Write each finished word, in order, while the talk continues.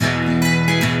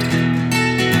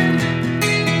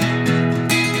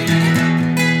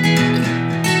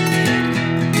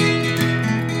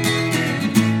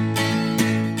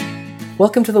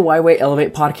Welcome to the Why Weight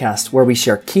Elevate podcast, where we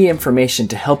share key information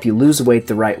to help you lose weight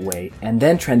the right way and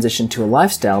then transition to a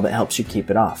lifestyle that helps you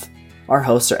keep it off. Our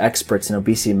hosts are experts in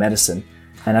obesity medicine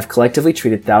and have collectively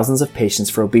treated thousands of patients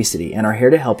for obesity and are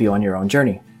here to help you on your own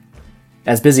journey.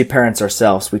 As busy parents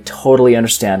ourselves, we totally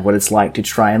understand what it's like to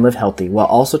try and live healthy while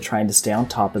also trying to stay on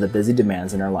top of the busy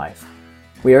demands in our life.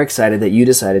 We are excited that you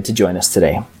decided to join us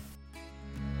today.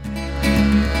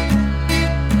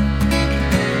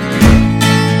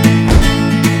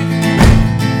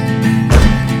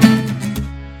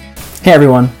 Hey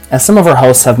everyone, as some of our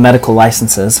hosts have medical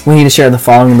licenses, we need to share the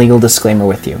following legal disclaimer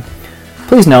with you.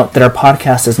 Please note that our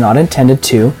podcast is not intended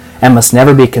to and must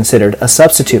never be considered a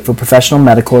substitute for professional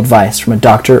medical advice from a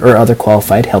doctor or other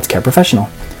qualified healthcare professional.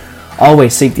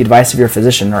 Always seek the advice of your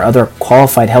physician or other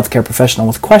qualified healthcare professional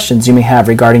with questions you may have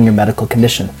regarding your medical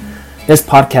condition. This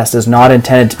podcast is not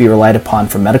intended to be relied upon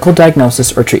for medical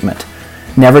diagnosis or treatment.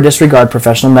 Never disregard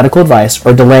professional medical advice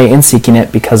or delay in seeking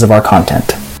it because of our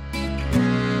content.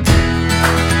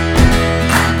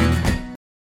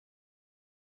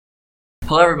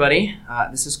 Hello everybody,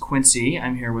 this is Quincy.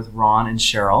 I'm here with Ron and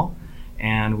Cheryl,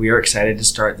 and we are excited to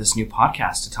start this new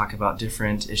podcast to talk about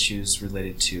different issues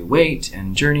related to weight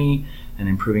and journey and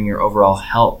improving your overall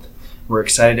health. We're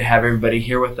excited to have everybody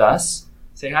here with us.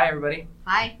 Say hi everybody.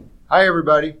 Hi. Hi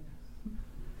everybody.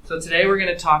 So today we're going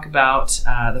to talk about,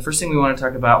 the first thing we want to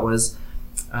talk about was,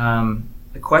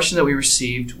 the question that we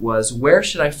received was, where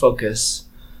should I focus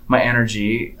my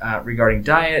energy regarding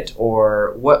diet,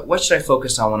 or what should I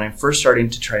focus on when I'm first starting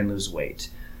to try and lose weight?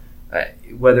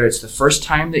 Whether it's the first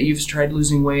time that you've tried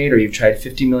losing weight or you've tried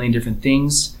 50 million different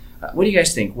things, what do you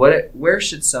guys think? Where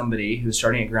should somebody who's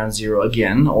starting at ground zero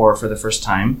again or for the first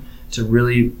time to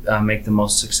really make the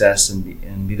most success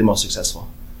and be the most successful?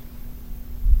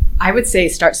 I would say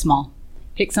start small.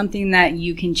 Pick something that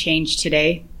you can change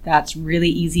today that's really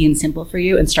easy and simple for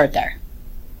you and start there.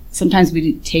 Sometimes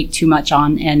we take too much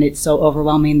on and it's so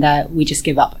overwhelming that we just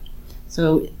give up.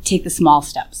 So take the small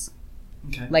steps.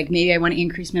 Okay. Like maybe I want to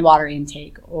increase my water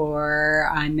intake, or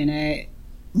I'm going to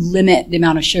limit the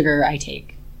amount of sugar I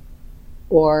take,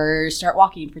 or start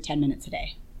walking for 10 minutes a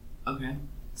day. Okay.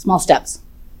 Small steps.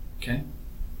 Okay.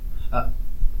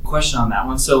 Question on that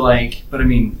one. So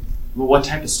what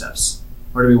type of steps?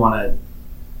 Where do we want to,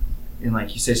 and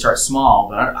like you say, start small,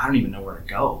 but I don't even know where to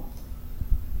go.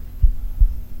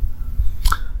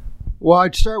 Well,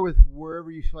 I'd start with wherever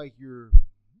you feel like you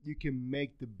can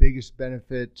make the biggest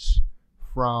benefits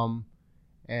from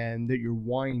and that you're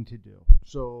wanting to do.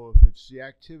 So if it's the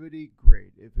activity,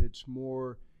 great. If it's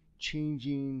more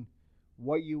changing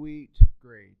what you eat,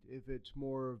 great. If it's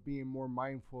more of being more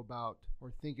mindful about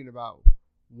or thinking about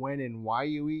when and why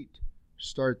you eat,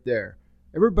 start there.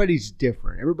 Everybody's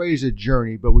different. Everybody's a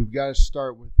journey, but we've got to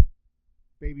start with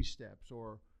baby steps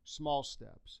or small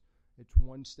steps. It's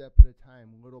one step at a time,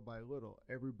 little by little.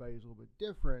 Everybody's a little bit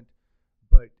different,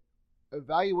 but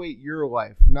evaluate your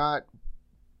life, not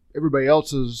everybody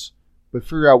else's, but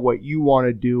figure out what you want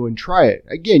to do and try it.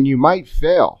 Again, you might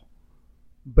fail,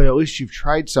 but at least you've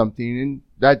tried something, and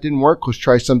that didn't work. Let's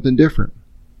try something different.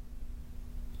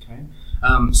 Okay.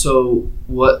 So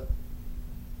what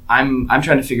I'm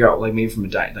trying to figure out, like maybe from a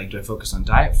diet, like do I focus on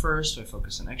diet first? Do I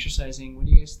focus on exercising? What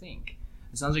do you guys think?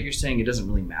 It sounds like you're saying it doesn't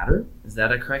really matter. Is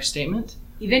that a correct statement?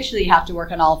 Eventually you have to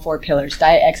work on all 4 pillars: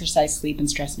 diet, exercise, sleep, and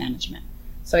stress management.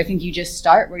 So I think you just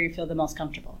start where you feel the most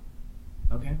comfortable.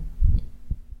 Okay.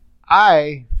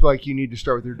 I feel like you need to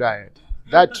start with your diet.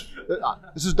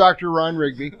 This is Dr. Ron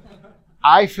Rigby.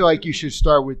 I feel like you should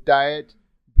start with diet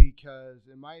because,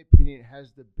 in my opinion, it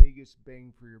has the biggest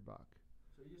bang for your buck.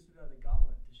 So you just threw out the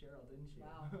gauntlet to Cheryl, didn't you?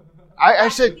 Wow. I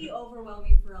said, it would be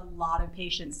overwhelming for a lot of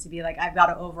patients to be like, I've got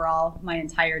to overhaul my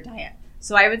entire diet.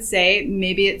 So I would say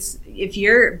maybe it's, if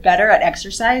you're better at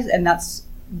exercise and that's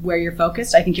where you're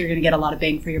focused, I think you're going to get a lot of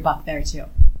bang for your buck there too.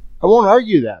 I won't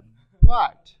argue that,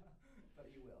 but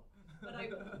you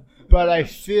will. But I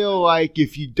feel like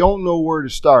if you don't know where to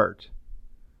start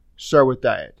with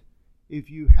diet.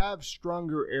 If you have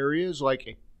stronger areas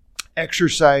like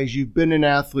exercise, you've been an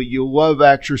athlete, you love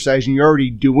exercising, you're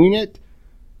already doing it,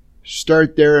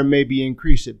 start there and maybe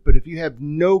increase it. But if you have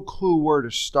no clue where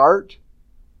to start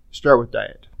with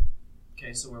diet.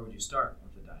 Okay, so where would you start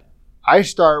with the diet? I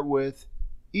start with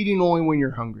eating only when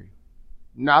you're hungry.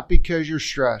 Not because you're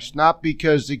stressed, not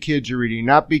because the kids are eating,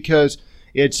 not because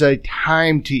it's a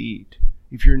time to eat.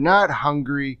 If you're not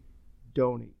hungry,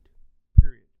 don't eat.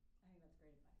 Period.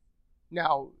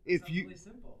 Now, if you... Really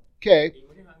simple. Okay. Eat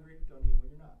when you're hungry, don't eat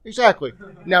when you're not. Exactly.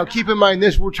 Now, keep in mind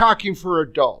this, we're talking for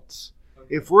adults.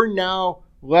 Okay. If we're now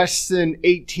less than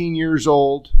 18 years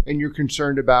old and you're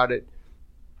concerned about it,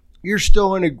 you're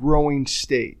still in a growing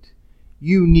state.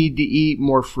 You need to eat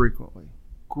more frequently.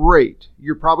 Great.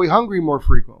 You're probably hungry more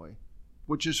frequently,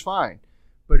 which is fine.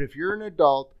 But if you're an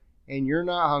adult and you're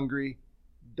not hungry,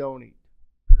 don't eat.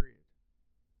 Period.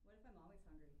 What if I'm always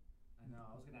hungry? I know,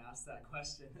 I was going to ask that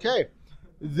question. Okay.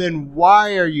 Then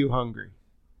why are you hungry?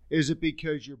 Is it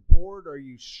because you're bored? Are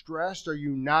you stressed? Are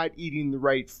you not eating the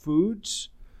right foods?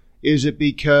 Is it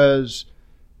because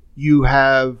you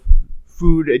have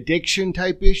food addiction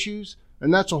type issues?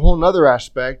 And that's a whole nother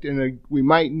aspect, and we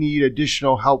might need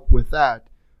additional help with that.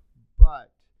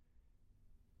 But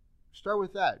start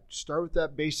with that. Start with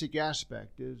that basic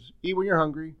aspect is eat when you're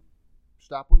hungry,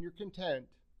 stop when you're content.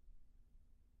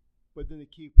 But then the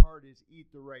key part is eat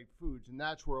the right foods. And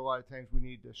that's where a lot of times we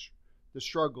need the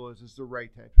struggle is the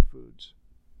right type of foods.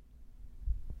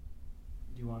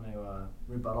 Do you want to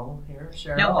rebuttal here,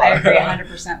 Cheryl? No, I agree 100%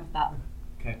 with that.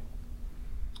 Okay.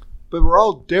 But we're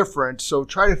all different, so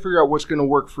try to figure out what's going to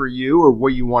work for you or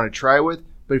what you want to try with.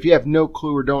 But if you have no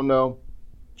clue or don't know,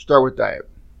 start with diet.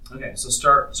 Okay, so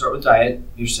start with diet,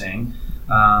 you're saying,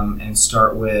 and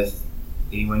start with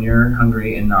eating when you're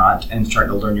hungry and not, and start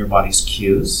to learn your body's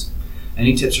cues.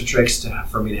 Any tips or tricks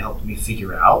for me to help me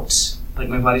figure out like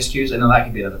my body's cues? I know that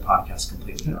could be another podcast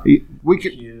completely.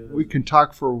 We can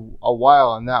talk for a while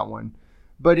on that one.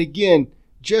 But again,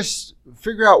 just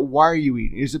figure out why are you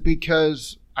eating. Is it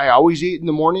because I always eat in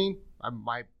the morning?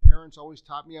 My parents always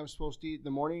taught me I'm supposed to eat in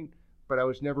the morning, but I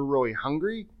was never really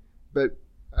hungry. But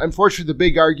unfortunately, the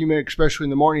big argument, especially in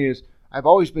the morning, is I've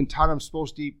always been taught I'm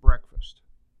supposed to eat breakfast.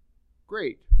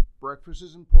 Great. Breakfast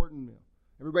is an important meal.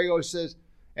 Everybody always says,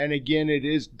 and again, it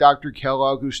is Dr.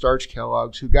 Kellogg who starts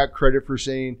Kellogg's, who got credit for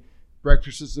saying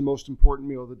breakfast is the most important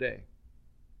meal of the day.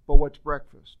 But what's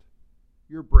breakfast?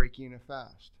 You're breaking a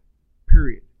fast.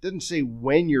 Period. It doesn't say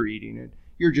when you're eating it.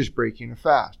 You're just breaking a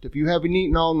fast. If you haven't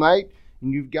eaten all night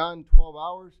and you've gone 12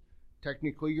 hours,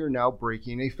 technically you're now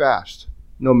breaking a fast,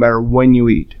 no matter when you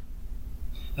eat.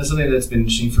 That's something that's been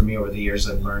interesting for me over the years.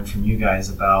 I've learned from you guys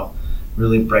about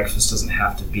really breakfast doesn't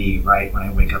have to be right when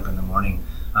I wake up in the morning.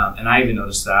 And I even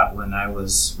noticed that when I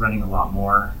was running a lot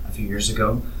more a few years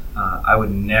ago. I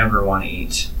would never want to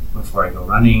eat before I go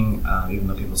running, even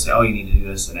though people say, oh, you need to do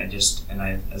this. And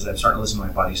as I've started listening to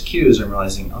my body's cues, I'm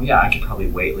realizing, oh yeah, I could probably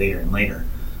wait later and later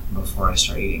before I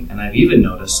start eating. And I've even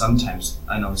noticed sometimes,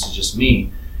 I know this is just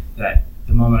me, that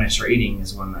the moment I start eating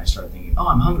is when I start thinking, oh,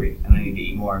 I'm hungry and I need to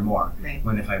eat more and more. Right.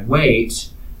 When if I wait,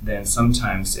 then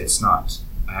sometimes it's not,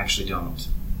 I actually don't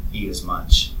eat as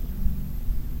much.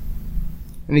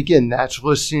 And again, that's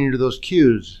listening to those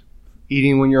cues.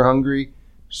 Eating when you're hungry,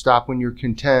 stop when you're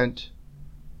content,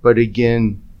 but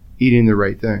again, eating the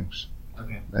right things.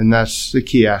 Okay. And that's the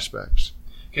key aspects.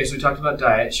 Okay, so we talked about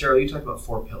diet. Cheryl, you talked about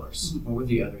 4 pillars. Mm-hmm. What were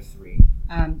the other 3?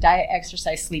 Diet,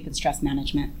 exercise, sleep, and stress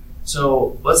management.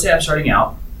 So let's say I'm starting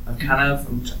out.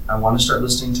 I want to start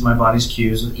listening to my body's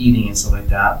cues with eating and stuff like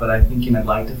that, but I'm thinking I'd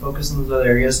like to focus on those other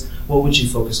areas. What would you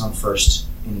focus on first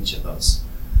in each of those?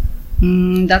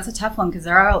 That's a tough one because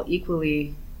they're all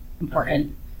equally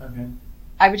important. Okay.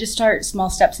 I would just start small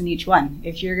steps in each one.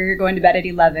 If you're going to bed at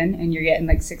 11 and you're getting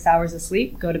like 6 hours of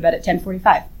sleep, go to bed at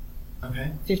 10:45.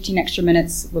 Okay. 15 extra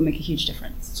minutes will make a huge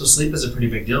difference. So sleep is a pretty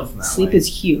big deal from that Sleep way.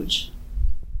 is huge.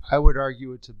 I would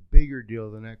argue it's a bigger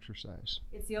deal than exercise.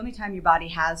 It's the only time your body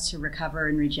has to recover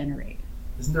and regenerate.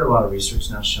 Isn't there a lot of research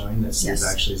now showing that sleep Yes.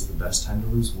 actually is the best time to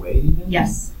lose weight even?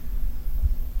 Yes.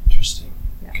 Interesting.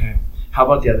 Yeah. Okay. How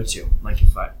about the other 2? Like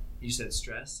you said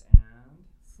stress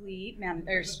Sleep,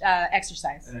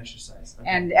 exercise. and exercise. Okay.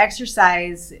 And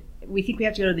exercise, we think we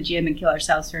have to go to the gym and kill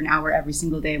ourselves for an hour every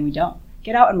single day, and we don't.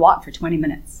 Get out and walk for 20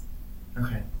 minutes.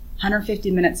 Okay.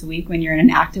 150 minutes a week when you're in an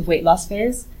active weight loss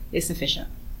phase is sufficient.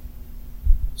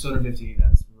 So 150,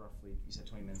 that's roughly, you said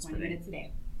 20 minutes 20 per day. minutes a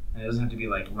day. And it doesn't have to be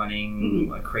like running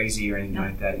like crazy or anything No.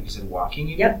 like that. You said walking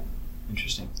even? Yep.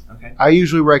 Interesting. Okay. I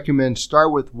usually recommend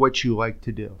start with what you like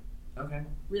to do. Okay.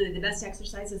 Really, the best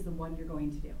exercise is the one you're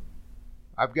going to do.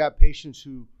 I've got patients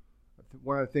who,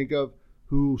 when I think of,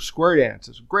 who square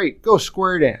dances. Great, go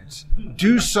square dance.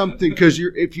 Do something, because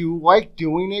if you like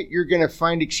doing it, you're going to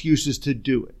find excuses to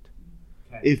do it.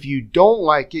 Okay. If you don't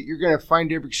like it, you're going to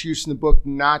find every excuse in the book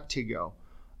not to go.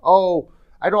 Oh,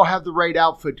 I don't have the right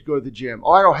outfit to go to the gym.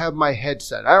 Oh, I don't have my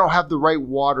headset. I don't have the right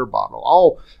water bottle.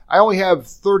 Oh, I only have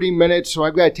 30 minutes, so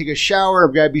I've got to take a shower.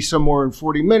 I've got to be somewhere in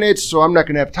 40 minutes, so I'm not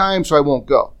going to have time, so I won't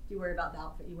go. Do you worry about the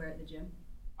outfit you wear at the gym?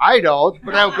 I don't,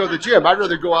 but I don't go to the gym. I'd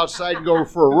rather go outside and go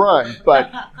for a run.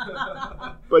 But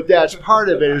that's part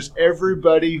of it is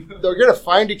everybody, they're going to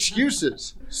find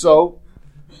excuses. So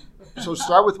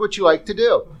start with what you like to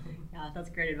do. Yeah,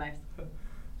 that's great advice.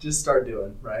 Just start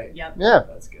doing, right? Yep. Yeah.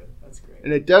 That's good. That's great.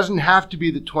 And it doesn't have to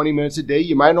be the 20 minutes a day.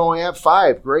 You might only have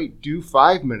 5. Great, do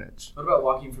 5 minutes. What about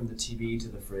walking from the TV to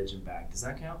the fridge and back? Does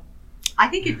that count? I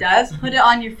think it does. Put it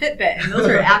on your Fitbit, and those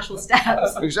are actual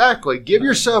steps. Exactly. Give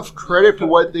yourself credit for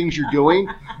what things you're doing.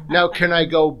 Now, can I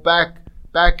go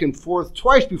back and forth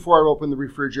twice before I open the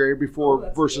refrigerator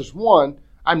versus one?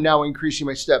 I'm now increasing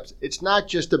my steps. It's not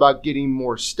just about getting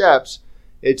more steps.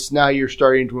 It's now you're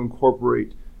starting to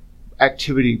incorporate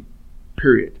activity,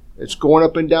 period. It's going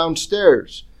up and down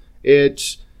stairs.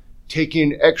 It's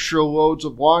taking extra loads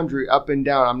of laundry up and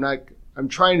down. I'm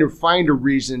trying to find a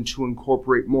reason to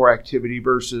incorporate more activity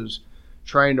versus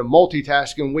trying to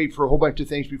multitask and wait for a whole bunch of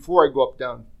things before I go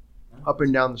up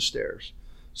and down the stairs.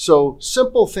 So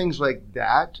simple things like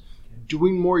that.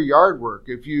 Doing more yard work.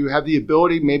 If you have the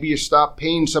ability, maybe you stop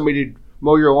paying somebody to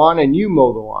mow your lawn and you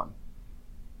mow the lawn.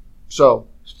 So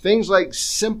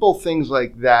simple things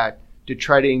like that to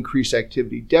try to increase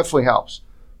activity definitely helps.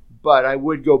 But I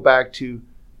would go back to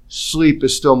sleep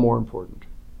is still more important.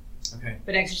 Okay.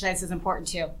 But exercise is important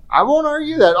too. I won't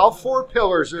argue that. All 4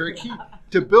 pillars are a key.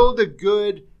 To build a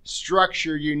good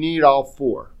structure, you need all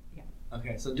 4. Yeah.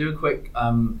 Okay, so do a quick,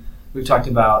 we've talked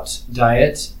about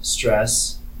diet,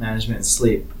 stress management, and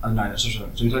sleep. So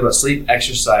we talked about sleep,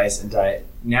 exercise, and diet.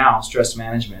 Now, stress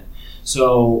management.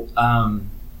 So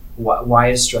why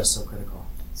is stress so critical?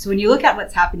 So when you look at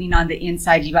what's happening on the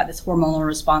inside, you've got this hormonal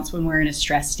response when we're in a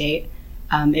stress state.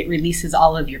 It releases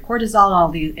all of your cortisol,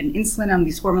 and insulin,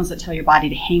 these hormones that tell your body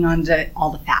to hang on to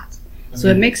all the fat. Okay. So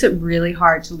it makes it really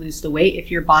hard to lose the weight if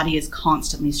your body is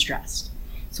constantly stressed.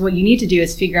 So what you need to do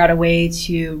is figure out a way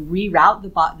to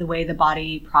reroute the way the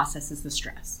body processes the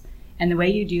stress. And the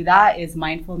way you do that is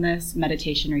mindfulness,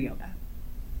 meditation, or yoga.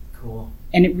 Cool.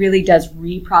 And it really does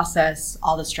reprocess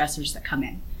all the stressors that come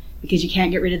in, because you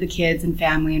can't get rid of the kids and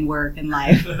family and work and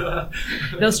life.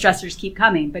 Those stressors keep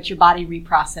coming, but your body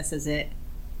reprocesses it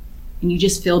and you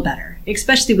just feel better.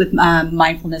 Especially with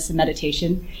mindfulness and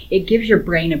meditation, it gives your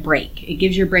brain a break. It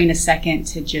gives your brain a second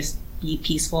to just be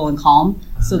peaceful and calm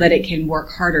so that it can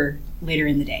work harder later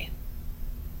in the day.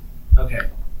 Okay.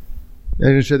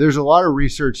 And so there's a lot of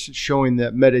research showing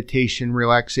that meditation,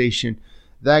 relaxation,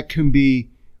 that can be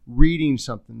reading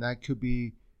something, that could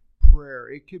be prayer,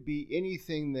 it could be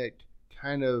anything that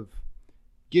kind of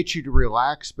gets you to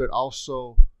relax, but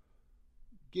also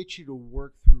get you to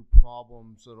work through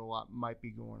problems that a lot might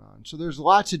be going on. So there's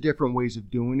lots of different ways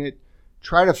of doing it.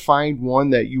 Try to find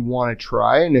one that you want to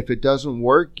try, and if it doesn't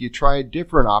work, you try a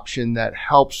different option that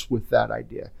helps with that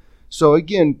idea. So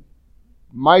again,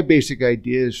 my basic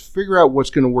idea is figure out what's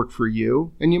going to work for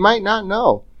you, and you might not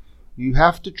know. You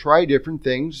have to try different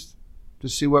things to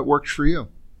see what works for you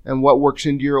and what works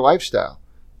into your lifestyle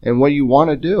and what you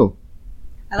want to do.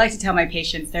 I like to tell my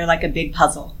patients they're like a big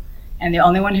puzzle, and the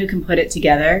only one who can put it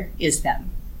together is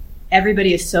them.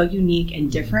 Everybody is so unique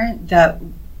and different that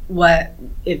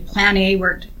if plan A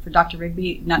worked for Dr.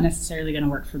 Rigby, not necessarily going to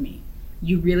work for me.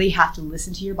 You really have to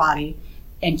listen to your body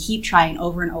and keep trying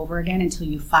over and over again until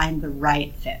you find the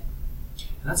right fit.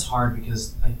 And that's hard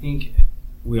because I think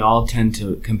we all tend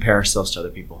to compare ourselves to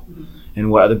other people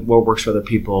and what works for other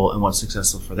people and what's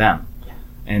successful for them. Yeah.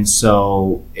 And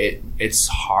so it's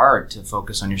hard to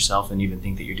focus on yourself and even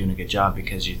think that you're doing a good job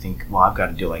because you think, well, I've got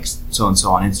to do like so-and-so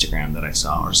on Instagram that I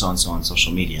saw or so-and-so on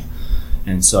social media.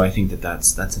 And so I think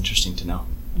that's interesting to know.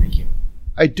 Thank you.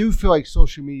 I do feel like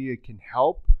social media can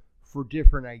help for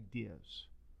different ideas.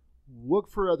 Look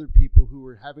for other people who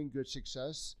are having good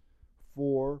success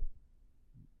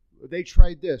they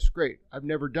tried this. Great. I've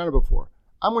never done it before.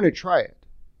 I'm going to try it.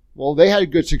 Well, they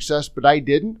had good success, but I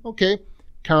didn't. Okay.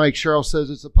 Kind of like Cheryl says,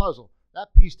 it's a puzzle. That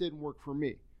piece didn't work for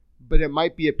me, but it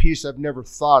might be a piece I've never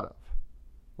thought of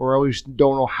or at least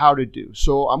don't know how to do.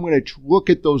 So I'm going to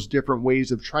look at those different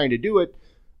ways of trying to do it.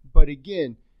 But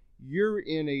again, you're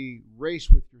in a race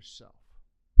with yourself,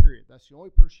 period. That's the only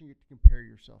person you get to compare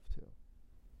yourself to.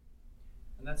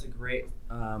 And that's a great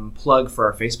plug for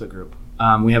our Facebook group.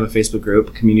 We have a Facebook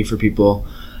group, Community for People.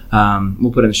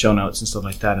 We'll put in the show notes and stuff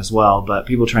like that as well. But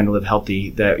people trying to live healthy,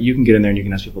 that you can get in there and you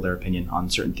can ask people their opinion on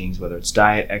certain things, whether it's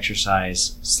diet,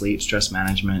 exercise, sleep, stress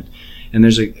management. And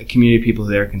there's a community of people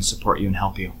there can support you and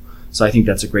help you. So I think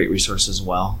that's a great resource as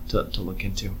well to look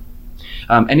into.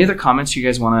 Any other comments you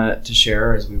guys want to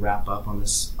share as we wrap up on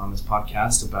this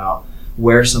podcast about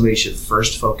where somebody should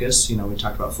first focus? We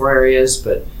talked about 4 areas,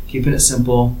 but keeping it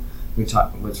simple. We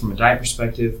talked from a diet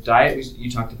perspective. Diet, you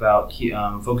talked about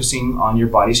focusing on your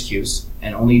body's cues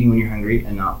and only eating when you're hungry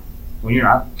and not when you're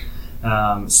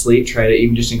not. Sleep, try to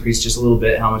even just increase just a little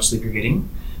bit how much sleep you're getting.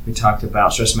 We talked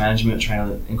about stress management, trying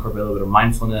to incorporate a little bit of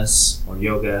mindfulness or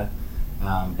yoga.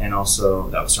 And also,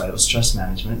 that was stress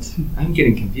management. I'm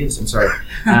getting confused. I'm sorry.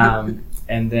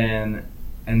 And then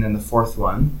the fourth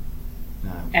one,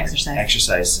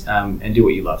 exercise, and do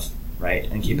what you love, right?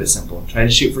 And keep it simple. Try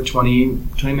to shoot for 20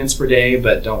 minutes per day,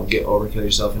 but don't overkill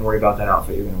yourself and worry about that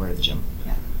outfit you're going to wear at the gym.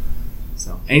 Yeah.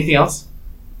 So, anything else?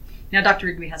 Now Dr.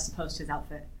 Rigby has to post his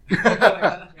outfit.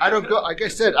 I don't go, like I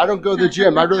said, I don't go to the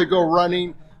gym. I'd rather go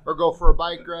running or go for a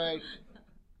bike ride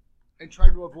and try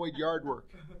to avoid yard work.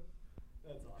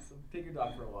 That's awesome. Take your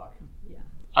dog for a walk. Yeah.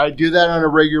 I do that on a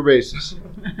regular basis.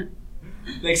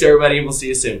 Thanks, everybody. We'll see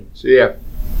you soon. See ya.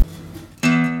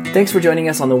 Thanks for joining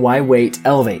us on the Why Wait,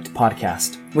 Elevate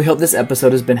podcast. We hope this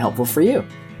episode has been helpful for you.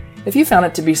 If you found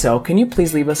it to be so, can you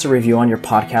please leave us a review on your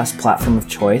podcast platform of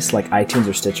choice like iTunes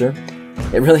or Stitcher?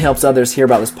 It really helps others hear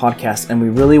about this podcast, and we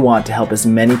really want to help as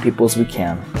many people as we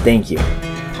can. Thank you.